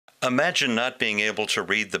Imagine not being able to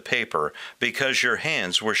read the paper because your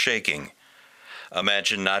hands were shaking.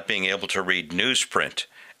 Imagine not being able to read newsprint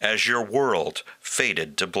as your world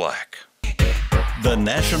faded to black. The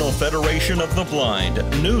National Federation of the Blind,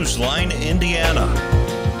 Newsline, Indiana.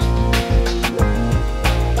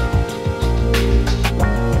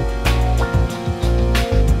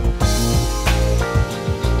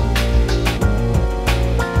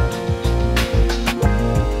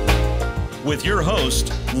 With your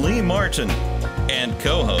host, Lee Martin, and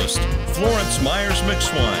co-host, Florence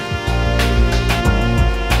Myers-McSwine.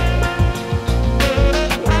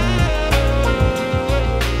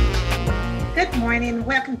 Good morning.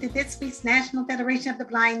 Welcome to this week's National Federation of the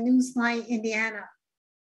Blind, Newsline, Indiana.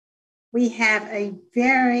 We have a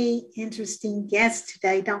very interesting guest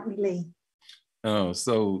today, don't we, Lee? Oh,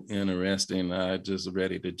 so interesting. I'm just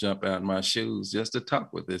ready to jump out of my shoes just to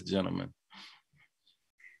talk with this gentleman.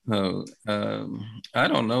 So I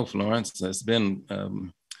don't know, Florence. There's been a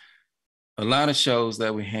lot of shows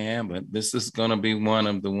that we have, but this is going to be one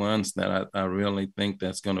of the ones that I really think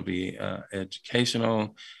that's going to be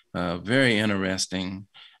educational, very interesting,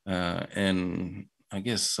 and I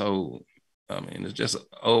guess so. I mean, it's just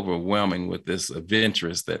overwhelming with this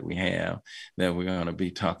adventurous that we have that we're going to be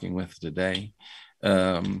talking with today.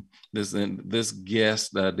 This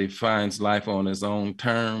guest defines life on his own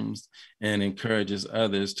terms and encourages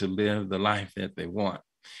others to live the life that they want.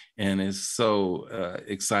 And it's so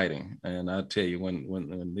exciting. And I tell you,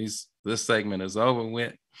 when this segment is over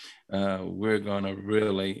with, we're going to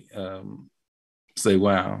really say,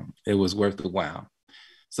 wow, it was worth the while.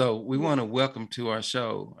 So we want to welcome to our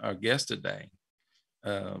show our guest today,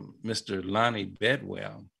 Mr. Lonnie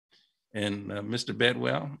Bidwell. And Mr.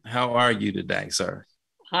 Bidwell, how are you today, sir?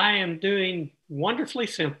 I am doing wonderfully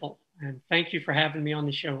simple, and thank you for having me on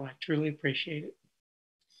the show. I truly appreciate it.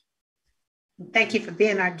 Thank you for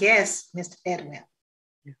being our guest, Mr. Bidwell.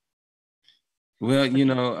 Yeah. Well, you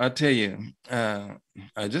know, I tell you, I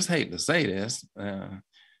just hate to say this,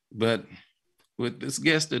 but with this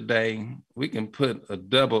guest today, we can put a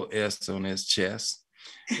double S on his chest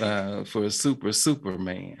for a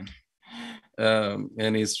Superman.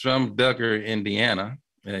 And he's from Duggar, Indiana.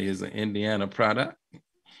 He's an Indiana product.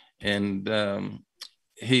 And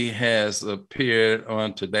he has appeared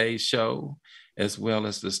on Today's Show, as well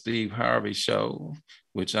as the Steve Harvey Show,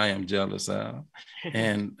 which I am jealous of,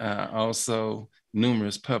 and also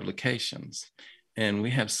numerous publications. And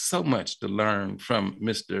we have so much to learn from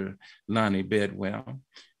Mr. Lonnie Bidwell.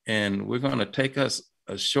 And we're going to take us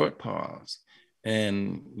a short pause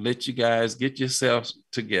and let you guys get yourselves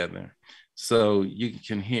together so you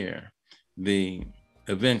can hear the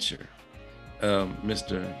adventure of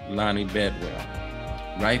Mr. Lonnie Bidwell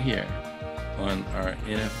right here on our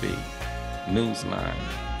NFB Newsline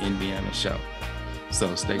Indiana show.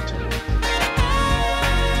 So stay tuned.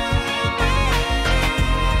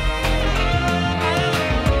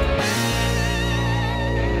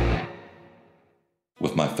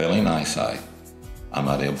 With my failing eyesight, I'm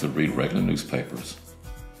not able to read regular newspapers,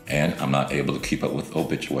 and I'm not able to keep up with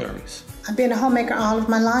obituaries. I've been a homemaker all of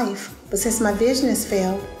my life, but since my vision has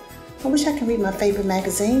failed, I wish I could read my favorite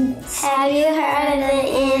magazines. Have you heard of the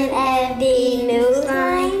NFB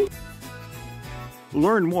Newsline?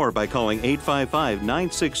 Learn more by calling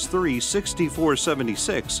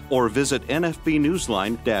 855-963-6476 or visit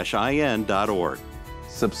nfbnewsline-in.org.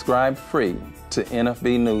 Subscribe free to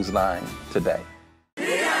NFB Newsline today.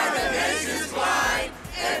 We are the nation's blind,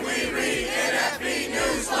 and we read NFB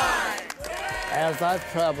Newsline. As I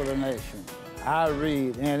travel the nation, I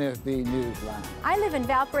read NFB Newsline. I live in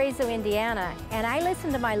Valparaiso, Indiana, and I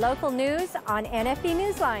listen to my local news on NFB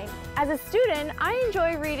Newsline. As a student, I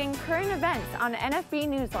enjoy reading current events on NFB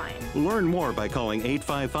Newsline. Learn more by calling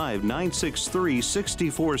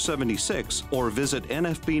 855-963-6476 or visit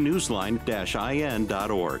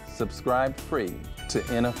nfbnewsline-in.org. Subscribe free to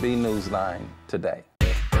NFB Newsline today.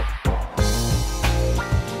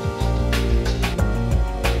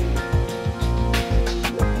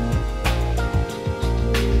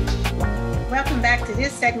 Welcome back to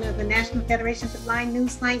this segment of the National Federation of the Blind,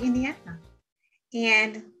 Newsline, Indiana.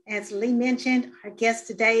 And as Lee mentioned, our guest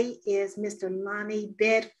today is Mr. Lonnie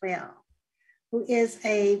Bidwell, who is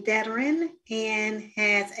a veteran and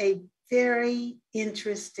has a very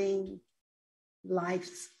interesting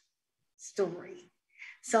life story.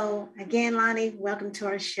 So again, Lonnie, welcome to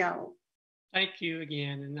our show. Thank you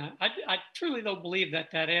again. And I truly don't believe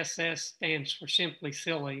that SS stands for simply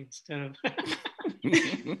silly instead of...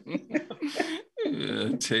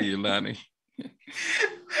 I tell you, Lonnie.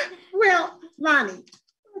 Well, Lonnie,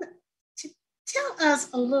 tell us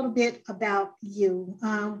a little bit about you.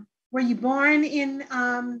 Were you born in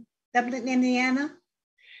Dublin, Indiana?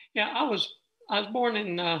 Yeah, I was born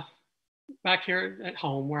in back here at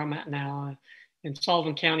home where I'm at now in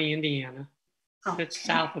Sullivan County, Indiana. Okay. It's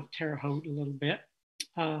south of Terre Haute a little bit.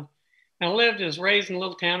 I was raised in a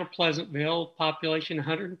little town of Pleasantville, population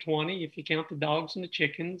 120 if you count the dogs and the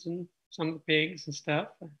chickens and some of the pigs and stuff.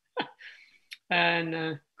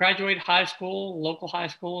 And graduated high school, local high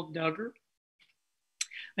school of Duggar.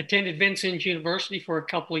 Attended Vincennes University for a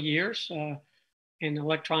couple of years in the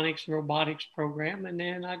electronics and robotics program. And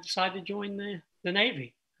then I decided to join the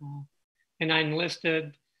Navy. And I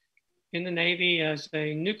enlisted in the Navy as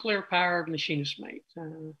a nuclear powered machinist mate.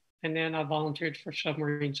 And then I volunteered for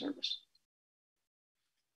submarine service.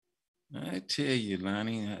 I tell you,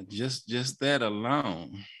 Lonnie, just that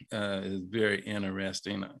alone is very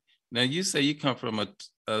interesting. Now, you say you come from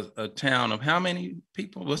a town of how many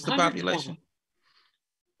people? What's the 120. population?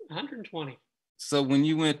 120. So when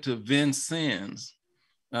you went to Vincennes,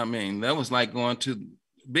 I mean, that was like going to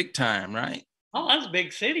big time, right? Oh, that's a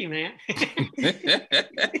big city, man.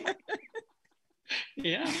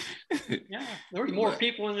 Yeah. There were more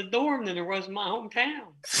people in the dorm than there was in my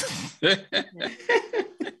hometown.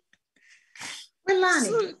 Well,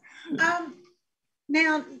 Lonnie,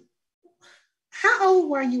 now, how old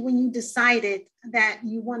were you when you decided that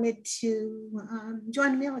you wanted to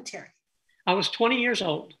join the military? I was 20 years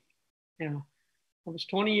old. Yeah, I was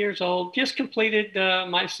 20 years old, just completed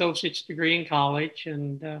my associate's degree in college.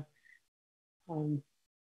 And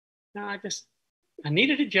I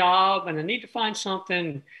needed a job and I needed to find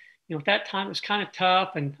something. You know, at that time it was kind of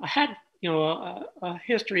tough. And I had, a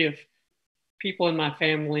history of people in my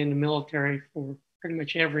family in the military for pretty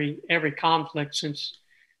much every conflict since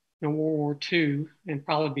World War II and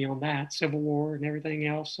probably beyond that, Civil War and everything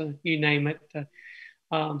else, you name it,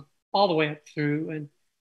 all the way up through. And,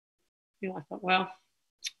 I thought, well,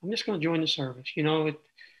 I'm just going to join the service. I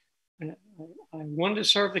wanted to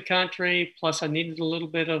serve the country, plus I needed a little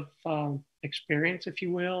bit of experience, if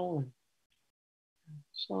you will. And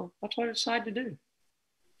so that's what I decided to do.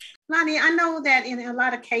 Lonnie, I know that in a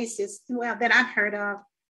lot of cases, that I've heard of,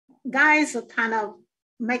 guys will kind of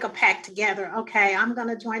make a pact together. Okay, I'm going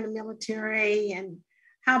to join the military. And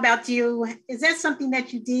how about you? Is that something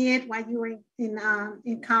that you did while you were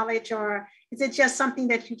in college, or is it just something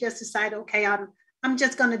that you just decided, okay, I'm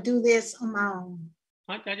just going to do this on my own?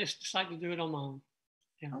 I just decided to do it on my own.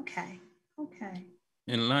 Yeah. Okay.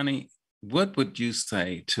 And Lonnie, what would you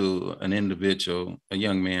say to an individual, a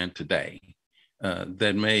young man today,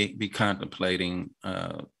 that may be contemplating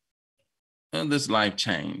this life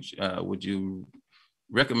change? Would you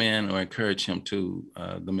recommend or encourage him to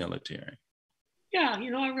the military? Yeah,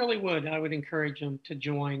 I really would. I would encourage them to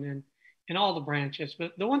join in all the branches.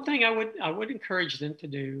 But the one thing I would encourage them to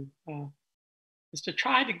do is to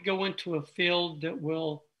try to go into a field that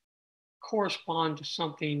will correspond to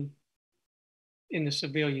something in the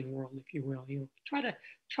civilian world, if you will. Try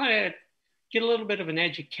to get a little bit of an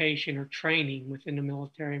education or training within the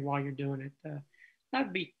military while you're doing it.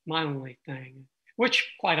 That'd be my only thing.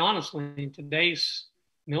 Which, quite honestly, in today's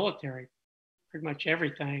military, pretty much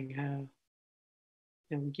everything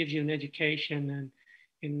gives you an education, and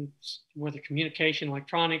in whether communication,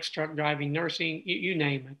 electronics, truck driving, nursing, you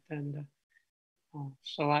name it. And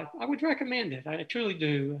so I would recommend it. I truly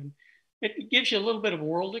do. And it gives you a little bit of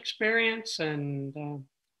world experience and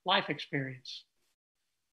life experience.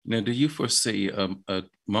 Now, do you foresee a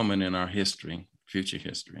moment in our history, future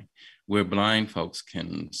history, where blind folks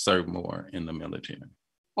can serve more in the military?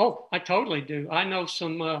 Oh, I totally do. I know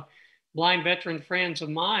some blind veteran friends of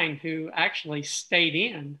mine who actually stayed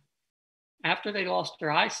in after they lost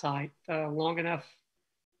their eyesight long enough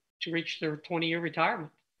to reach their 20-year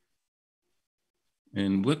retirement.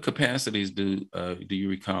 And what capacities do you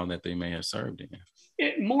recall that they may have served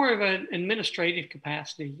in? More of an administrative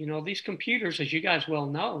capacity. These computers, as you guys well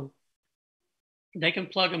know, they can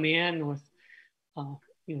plug them in with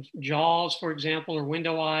JAWS, for example, or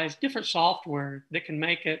Window Eyes, different software that can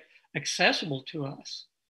make it accessible to us.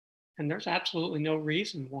 And there's absolutely no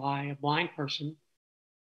reason why a blind person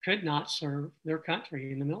could not serve their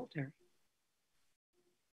country in the military.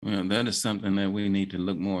 Well, that is something that we need to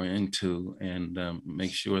look more into and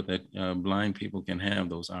make sure that blind people can have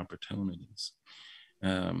those opportunities.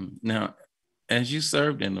 Now, as you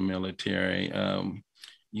served in the military,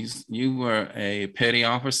 you were a petty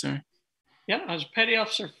officer? Yeah, I was a petty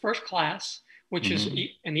officer first class, which is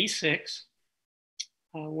an E6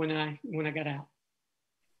 when I got out.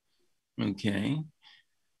 Okay.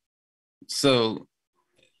 So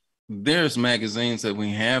there's magazines that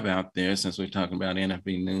we have out there, since we're talking about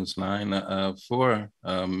NFB Newsline, for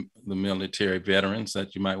the military veterans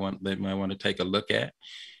that they might want to take a look at.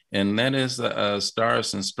 and that is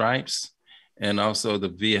Stars and Stripes, and also the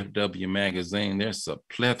VFW magazine. There's a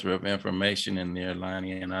plethora of information in there,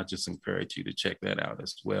 Lonnie, and I just encourage you to check that out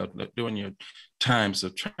as well during your times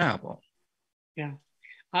of travel. Yeah,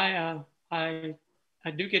 I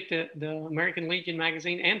do get the American Legion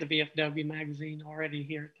magazine and the VFW magazine already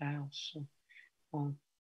here at the house.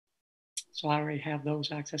 So I already have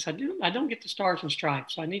those access. I don't get the Stars and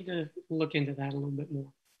Stripes, so I need to look into that a little bit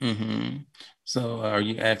more. Mm-hmm. So are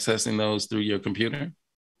you accessing those through your computer?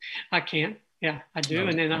 I can, yeah, I do. Okay.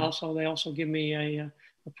 And then they also give me a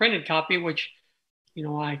printed copy, which,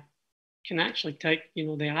 I can actually take, the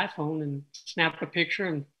iPhone and snap a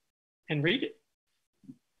picture and read it.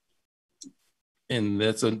 And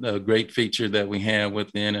that's a great feature that we have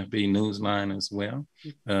with the NFB Newsline as well.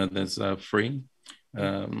 That's free.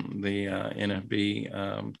 The NFB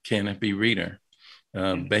KNFB Reader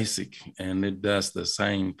Basic, and it does the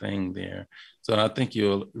same thing there. So I think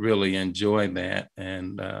you'll really enjoy that,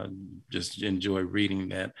 and just enjoy reading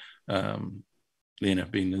that, the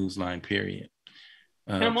NFB Newsline, period.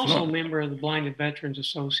 And I'm also a member of the Blinded Veterans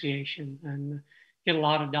Association, and get a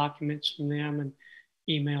lot of documents from them and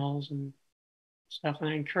emails and stuff. And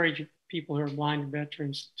I encourage people who are blinded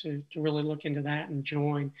veterans to really look into that and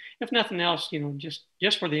join. If nothing else,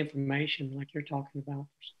 just for the information, like you're talking about.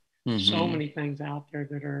 There's so many things out there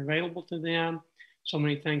that are available to them, so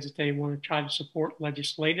many things that they want to try to support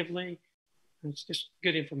legislatively. It's just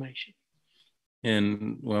good information.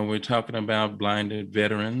 And when we're talking about blinded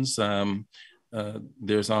veterans,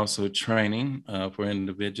 there's also training for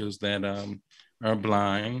individuals that are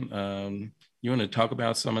blind. You want to talk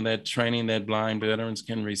about some of that training that blind veterans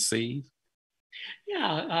can receive?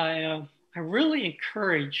 Yeah, I really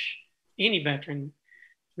encourage any veteran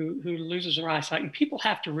who loses their eyesight, and people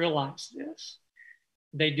have to realize this.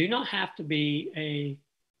 They do not have to be a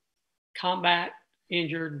combat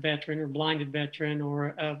injured veteran or blinded veteran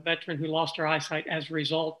or a veteran who lost their eyesight as a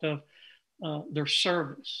result of their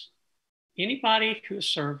service. Anybody who has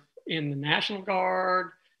served in the National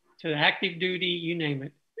Guard, to active duty, you name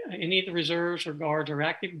it, any of the reserves or guards or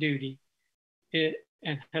active duty,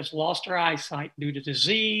 and has lost their eyesight due to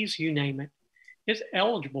disease, you name it, is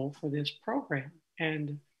eligible for this program.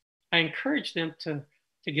 And I encourage them to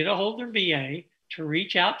get a hold of their VA, to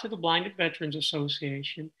reach out to the Blinded Veterans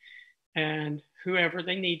Association and whoever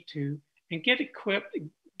they need to, and get equipped,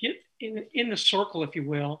 get in the circle, if you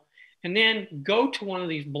will, and then go to one of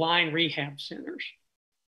these blind rehab centers.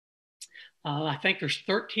 I think there's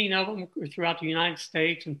 13 of them throughout the United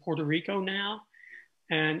States and Puerto Rico now.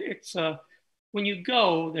 And it's, when you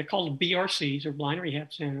go, they're called BRCs, or blind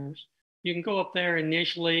rehab centers. You can go up there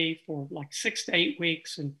initially for like 6 to 8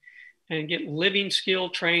 weeks and get living skill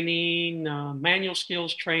training, manual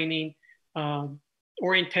skills training,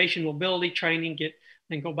 orientation mobility training,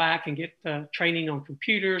 then go back and get training on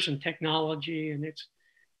computers and technology. And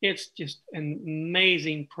it's just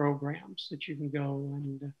amazing programs that you can go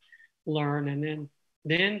and learn, and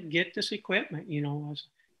then get this equipment.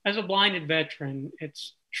 As a blinded veteran,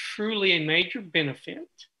 it's truly a major benefit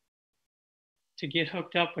to get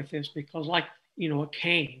hooked up with this, because a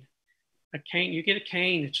cane, you get a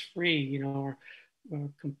cane, it's free, or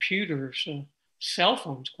computers, cell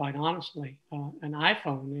phones, quite honestly. An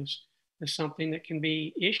iPhone is something that can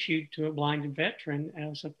be issued to a blinded veteran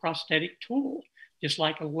as a prosthetic tool, just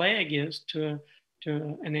like a leg is to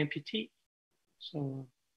an amputee. So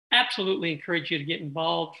absolutely encourage you to get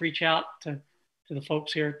involved, reach out to the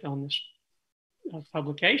folks here on this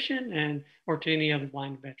publication or to any other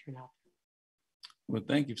blind veteran out there. Well,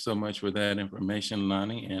 thank you so much for that information,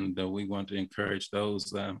 Lonnie. And we want to encourage those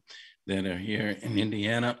that are here in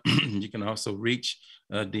Indiana. You can also reach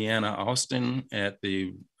Deanna Austin at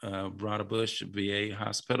the Broaderbush VA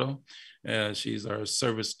Hospital. She's our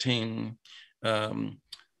service team,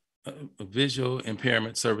 visual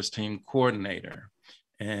impairment service team coordinator.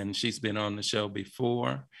 And she's been on the show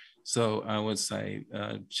before. So I would say,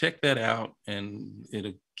 check that out, and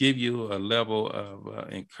it'll give you a level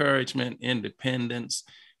of encouragement, independence,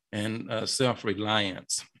 and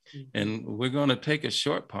self-reliance. Mm-hmm. And we're going to take a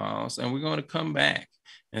short pause, and we're going to come back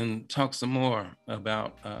and talk some more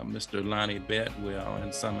about Mr. Lonnie Bidwell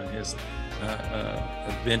and some of his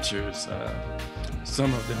adventures.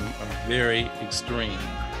 Some of them are very extreme.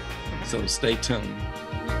 So stay tuned.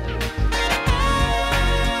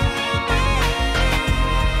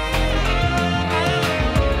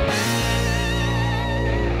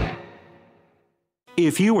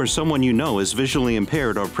 If you or someone you know is visually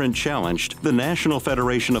impaired or print challenged, the National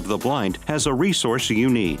Federation of the Blind has a resource you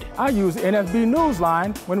need. I use NFB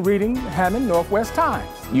Newsline when reading Hammond Northwest Times.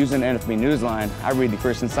 Using NFB Newsline, I read the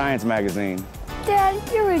Christian Science magazine. Dad,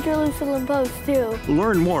 you read Jerusalem Post too.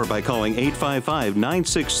 Learn more by calling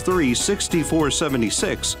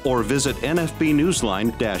 855-963-6476 or visit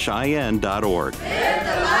nfbnewsline-in.org. Live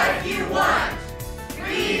the life you want.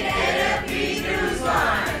 Read NFB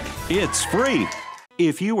Newsline. It's free.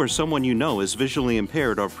 If you or someone you know is visually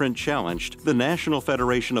impaired or print challenged, the National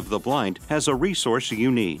Federation of the Blind has a resource you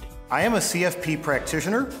need. I am a CFP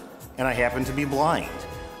practitioner, and I happen to be blind.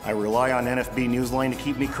 I rely on NFB Newsline to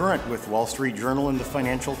keep me current with Wall Street Journal and the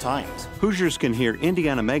Financial Times. Hoosiers can hear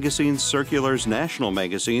Indiana magazines, circulars, national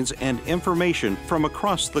magazines, and information from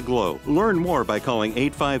across the globe. Learn more by calling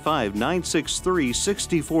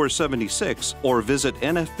 855-963-6476 or visit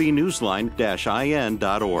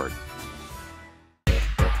nfbnewsline-in.org.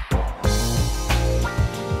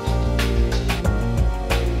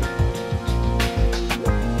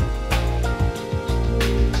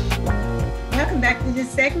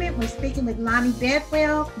 Segment, we're speaking with Lonnie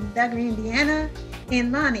Bidwell from Douglas, Indiana.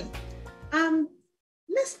 And Lonnie,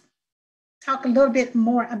 let's talk a little bit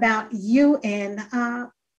more about you and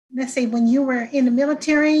let's say when you were in the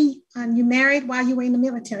military, you married while you were in the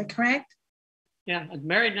military, correct? Yeah, I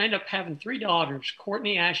married and ended up having 3 daughters,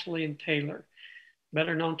 Courtney, Ashley, and Taylor,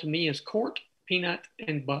 better known to me as Court, Peanut,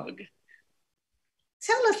 and Bug.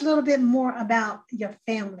 Tell us a little bit more about your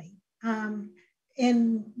family. And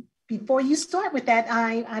before you start with that,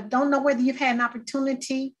 I don't know whether you've had an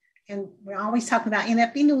opportunity, and we're always talking about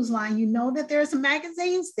NFB Newsline. You know that there's some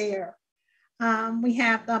magazines there. We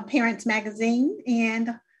have Parents Magazine,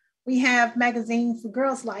 and we have magazines for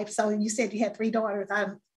Girls Life. So you said you had 3 daughters. I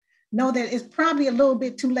know that it's probably a little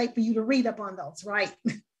bit too late for you to read up on those, right?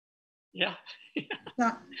 Yeah.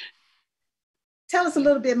 So, tell us a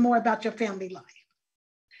little bit more about your family life.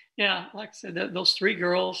 Yeah, like I said, those 3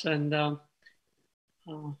 girls, and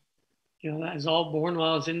you know, that was all born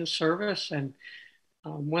while I was in the service. And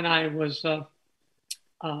when I was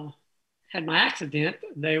had my accident,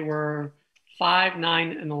 they were 5,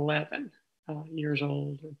 9, and 11 years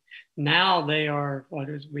old. And now they are,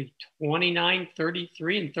 29,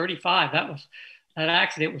 33, and 35. That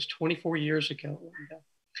accident was 24 years ago. And,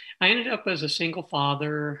 I ended up as a single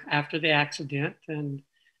father after the accident, and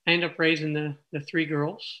I ended up raising the 3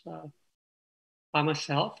 girls by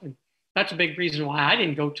myself. And that's a big reason why I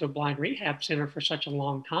didn't go to a blind rehab center for such a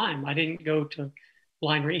long time. I didn't go to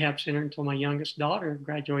blind rehab center until my youngest daughter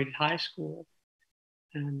graduated high school.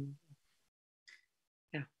 And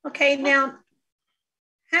yeah. Okay, now,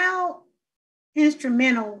 how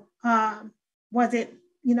instrumental was it,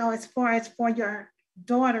 you know, as far as for your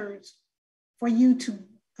daughters, for you to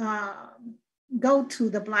go to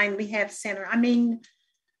the blind rehab center? I mean,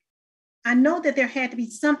 I know that there had to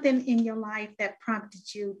be something in your life that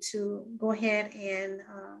prompted you to go ahead and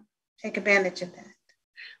take advantage of that.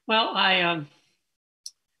 Well, I,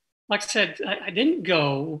 like I said, I didn't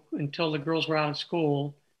go until the girls were out of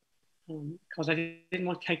school because I didn't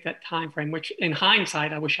want to take that time frame, which in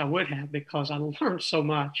hindsight, I wish I would have, because I learned so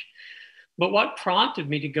much. But what prompted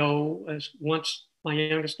me to go is once my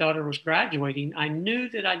youngest daughter was graduating, I knew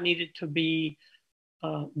that I needed to be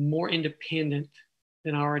more independent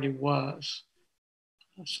than I already was.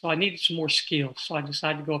 So I needed some more skills. So I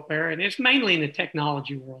decided to go up there, and it's mainly in the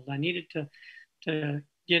technology world. I needed to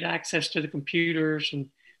get access to the computers and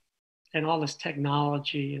all this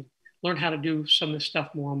technology and learn how to do some of this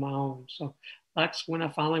stuff more on my own. So that's when I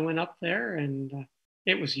finally went up there, and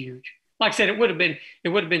it was huge. Like I said, it would have been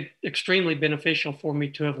extremely beneficial for me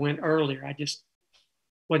to have went earlier. I just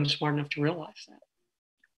wasn't smart enough to realize that.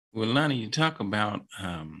 Well, Lonnie, you talk about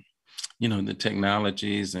you know, the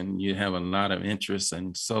technologies, and you have a lot of interest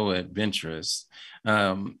and so adventurous.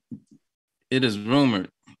 It is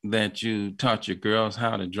rumored that you taught your girls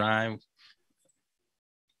how to drive.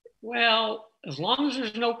 Well, as long as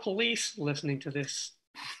there's no police listening to this,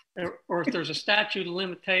 or if there's a statute of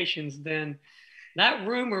limitations, then that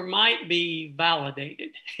rumor might be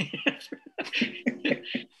validated.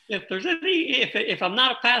 If there's if I'm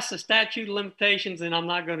not past the statute of limitations, then I'm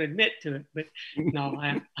not going to admit to it. But no,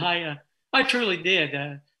 I truly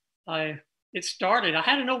did. It started. I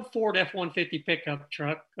had an old Ford F-150 pickup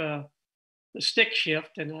truck, the stick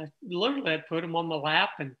shift, and I literally had put them on my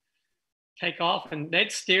lap and take off, and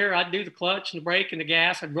they'd steer. I'd do the clutch and the brake and the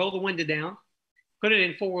gas. I'd roll the window down, put it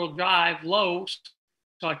in 4-wheel drive low,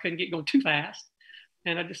 so I couldn't get going too fast.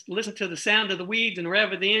 And I just listened to the sound of the weeds and the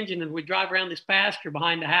rev of the engine, and we'd drive around this pasture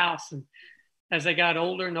behind the house. And as they got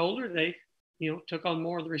older and older, they, you know, took on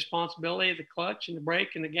more of the responsibility of the clutch and the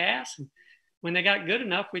brake and the gas. And when they got good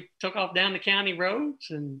enough, we took off down the county roads.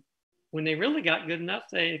 And when they really got good enough,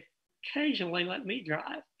 they occasionally let me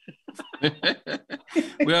drive.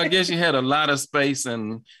 Well, I guess you had a lot of space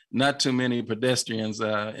and not too many pedestrians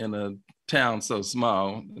in a town so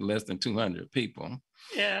small, less than 200 people.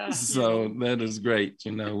 Yeah. So that is great.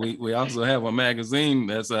 You know, we also have a magazine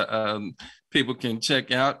that's people can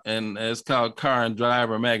check out, and it's called Car and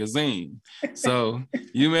Driver Magazine. So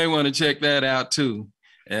you may want to check that out too,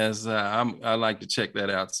 as I like to check that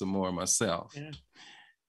out some more myself. Yeah.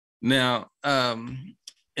 Now,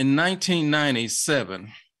 in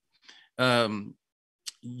 1997,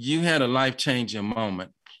 you had a life-changing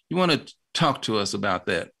moment. You want to talk to us about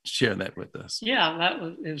that? Share that with us.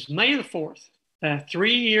 Yeah, it was May the 4th.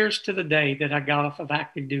 3 years to the day that I got off of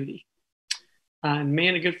active duty. And me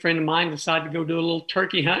and a good friend of mine decided to go do a little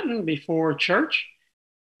turkey hunting before church.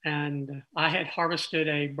 And I had harvested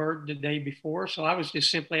a bird the day before, so I was just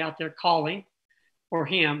simply out there calling for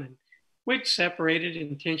him. And we'd separated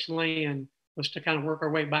intentionally and was to kind of work our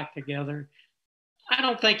way back together. I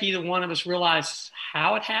don't think either one of us realized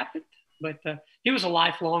how it happened, but he was a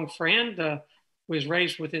lifelong friend. We was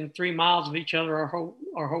raised within 3 miles of each other our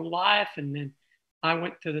whole life. And then I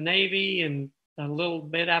went to the Navy, and a little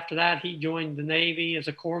bit after that, he joined the Navy as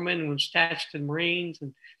a corpsman and was attached to the Marines.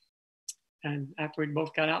 And after we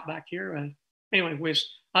both got out back here, anyway,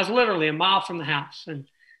 I was literally a mile from the house, and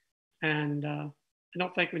I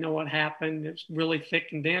don't think we know what happened. It's really thick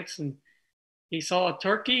and dense, and he saw a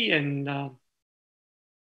turkey, and I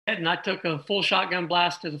took a full shotgun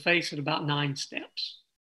blast to the face at about 9 steps.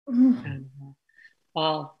 Mm-hmm. And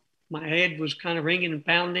while my head was kind of ringing and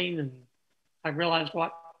pounding, and I realized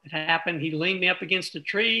what had happened, he leaned me up against a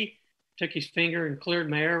tree, took his finger and cleared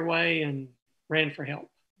my airway, and ran for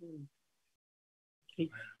help. My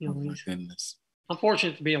goodness. I'm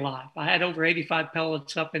fortunate to be alive. I had over 85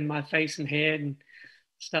 pellets up in my face and head and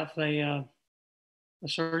stuff. The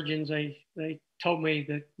surgeons, they told me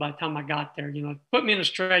that by the time I got there, put me in a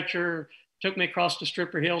stretcher, took me across the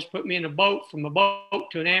Stripper Hills, put me in a boat, from a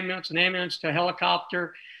boat to an ambulance to a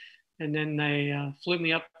helicopter. And then they flew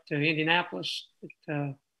me up to Indianapolis.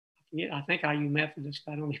 I think IU Methodist.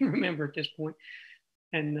 I don't even remember at this point.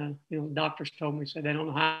 And, the doctors told me, said they don't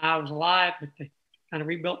know how I was alive, but they kind of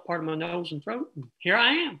rebuilt part of my nose and throat. And here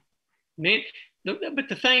I am. But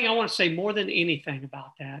the thing I want to say more than anything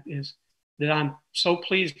about that is that I'm so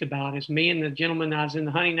pleased about is me and the gentleman I was in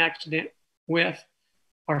the hunting accident with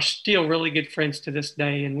are still really good friends to this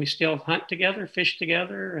day. And we still hunt together, fish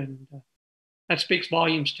together, and that speaks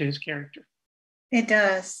volumes to his character. It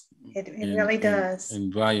does. It really does.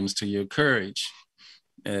 And volumes to your courage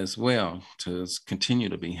as well, to continue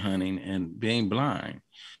to be hunting and being blind.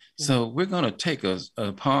 Yeah. So we're going to take a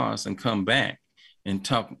pause and come back and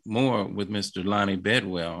talk more with Mr. Lonnie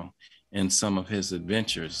Bidwell and some of his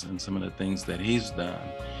adventures and some of the things that he's done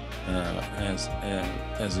as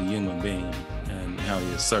a human being and how he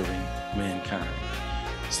is serving mankind.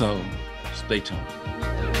 So stay tuned.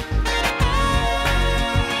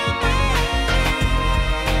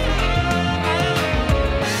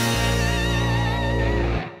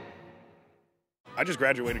 I just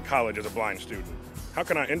graduated college as a blind student. How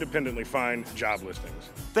can I independently find job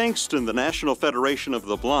listings? Thanks to the National Federation of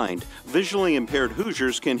the Blind, visually impaired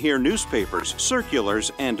Hoosiers can hear newspapers,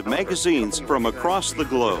 circulars, and magazines from across the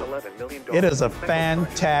globe. It is a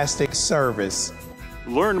fantastic service.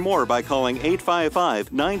 Learn more by calling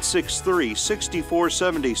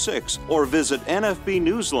 855-963-6476 or visit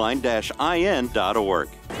nfbnewsline-in.org.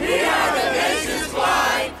 We are the nation's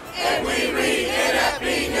blind, and we read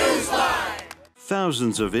NFB Newsline.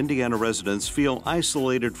 Thousands of Indiana residents feel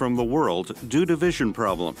isolated from the world due to vision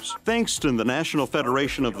problems. Thanks to the National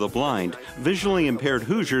Federation of the Blind, visually impaired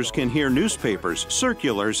Hoosiers can hear newspapers,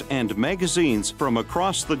 circulars, and magazines from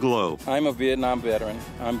across the globe. I'm a Vietnam veteran.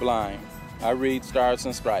 I'm blind. I read Stars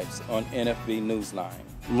and Stripes on NFB Newsline.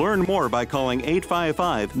 Learn more by calling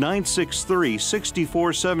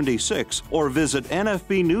 855-963-6476 or visit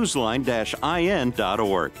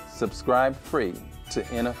nfbnewsline-in.org. Subscribe free to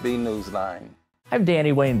NFB Newsline. I'm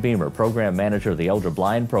Danny Wayne Beamer, Program Manager of the Elder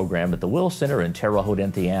Blind Program at the Will Center in Terre Haute,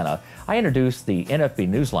 Indiana. I introduced the NFB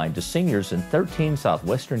Newsline to seniors in 13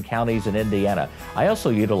 southwestern counties in Indiana. I also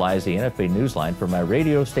utilize the NFB Newsline for my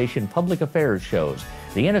radio station public affairs shows.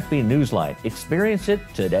 The NFB Newsline. Experience it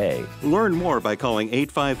today. Learn more by calling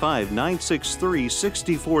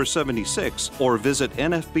 855-963-6476 or visit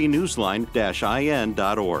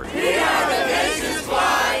nfbnewsline-in.org. We are the nation's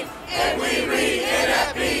blind, and we read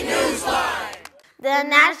NFB Newsline. The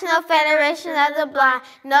National Federation of the Blind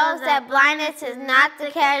knows that blindness is not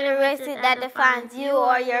the characteristic that defines you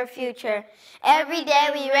or your future. Every day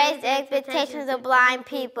we raise the expectations of blind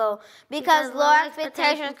people because low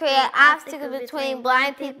expectations create obstacles between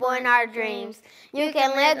blind people and our dreams. You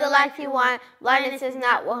can live the life you want. Blindness is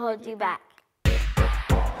not what holds you back.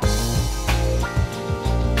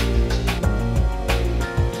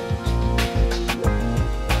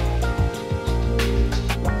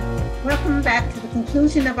 Welcome back to the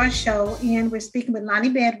conclusion of our show, and we're speaking with Lonnie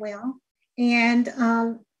Bidwell. And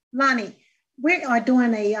Lonnie, we are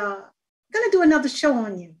doing going to do another show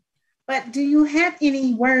on you. But do you have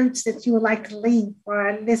any words that you would like to leave for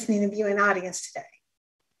our listening and viewing audience today?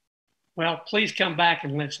 Well, please come back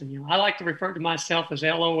and listen. I like to refer to myself as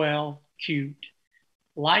LOL cute.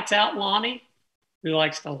 Lights out Lonnie, who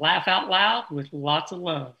likes to laugh out loud with lots of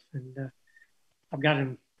love. And I've got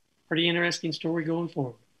a pretty interesting story going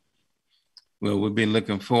forward. Well, we'll be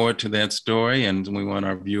looking forward to that story, and we want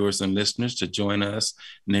our viewers and listeners to join us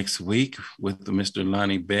next week with Mr.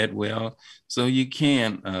 Lonnie Bidwell, so you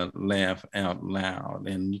can laugh out loud,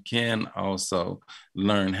 and you can also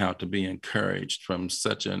learn how to be encouraged from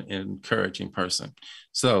such an encouraging person.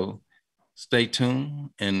 So stay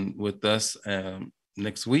tuned and with us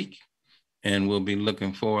next week, and we'll be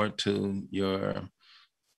looking forward to your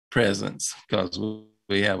presence because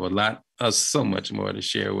we have so much more to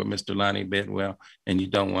share with Mr. Lonnie Bidwell, and you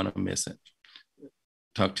don't want to miss it.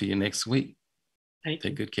 Talk to you next week.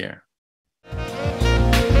 Take good care.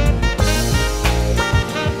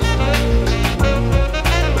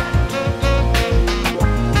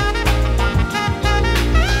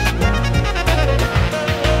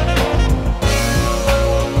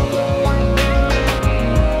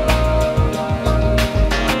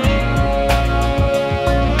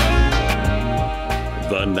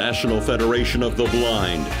 The National Federation of the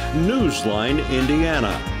Blind, Newsline,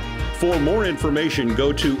 Indiana. For more information,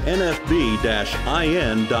 go to nfb-in.org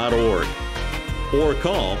or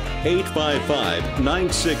call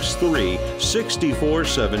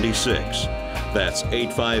 855-963-6476. That's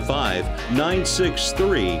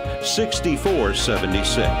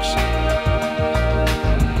 855-963-6476.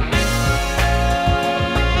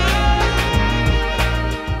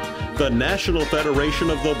 The National Federation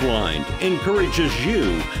of the Blind encourages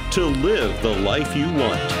you to live the life you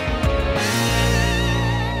want.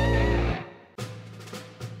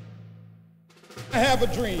 I have a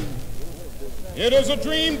dream. It is a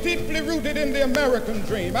dream deeply rooted in the American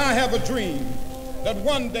dream. I have a dream that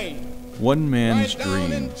one day, one man's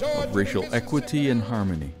dream of racial equity and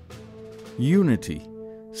harmony, unity,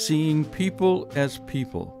 seeing people as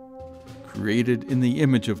people, created in the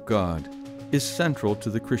image of God, is central to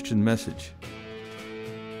the Christian message.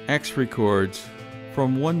 Acts records,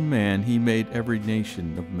 "From one man he made every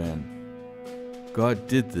nation of men." God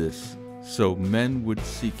did this so men would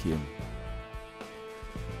seek him.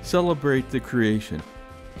 Celebrate the creation,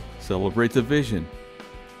 celebrate the vision,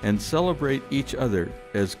 and celebrate each other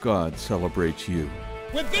as God celebrates you.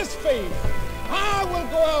 With this faith, I will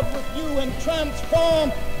go out with you and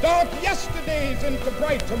transform dark yesterdays into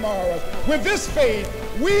bright tomorrows. With this faith,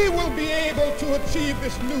 we will be able to achieve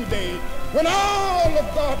this new day when all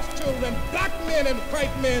of God's children, black men and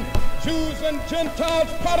white men, Jews and Gentiles,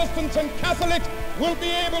 Protestants and Catholics, will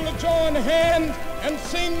be able to join hands and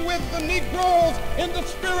sing with the Negroes in the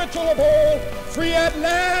spiritual of all, free at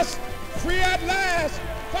last, free at last.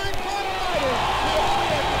 Thank God Almighty.